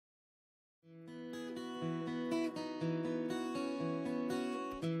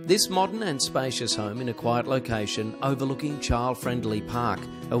This modern and spacious home in a quiet location overlooking child-friendly park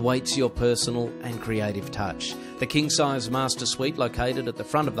awaits your personal and creative touch. The king-size master suite located at the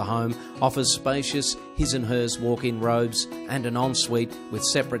front of the home offers spacious his and hers walk-in robes and an ensuite with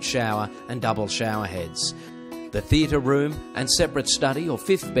separate shower and double shower heads. The theatre room and separate study or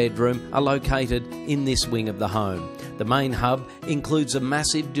fifth bedroom are located in this wing of the home. The main hub includes a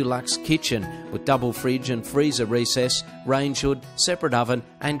massive deluxe kitchen with double fridge and freezer recess, range hood, separate oven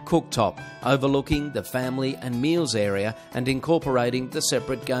and cooktop, overlooking the family and meals area and incorporating the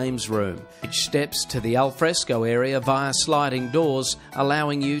separate games room, which steps to the alfresco area via sliding doors,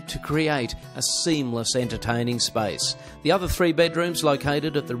 allowing you to create a seamless entertaining space. The other 3 bedrooms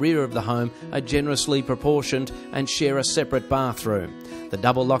located at the rear of the home are generously proportioned and share a separate bathroom. The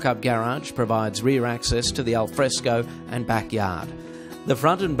double lock-up garage provides rear access to the alfresco and backyard. The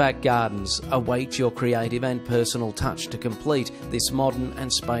front and back gardens await your creative and personal touch to complete this modern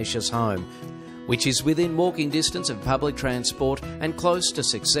and spacious home, which is within walking distance of public transport and close to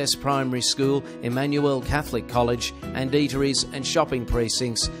Success Primary School, Emmanuel Catholic College and eateries and shopping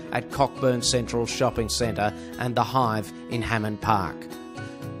precincts at Cockburn Central Shopping Centre and The Hive in Hammond Park.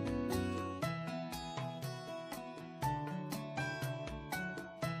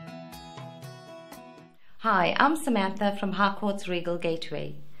 Hi, I'm Samantha from Harcourts Regal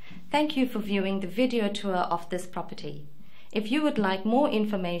Gateway. Thank you for viewing the video tour of this property. If you would like more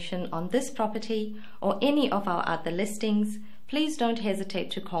information on this property or any of our other listings, please don't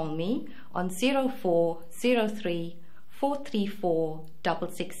hesitate to call me on 0403 434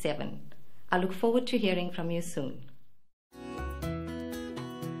 667. I look forward to hearing from you soon.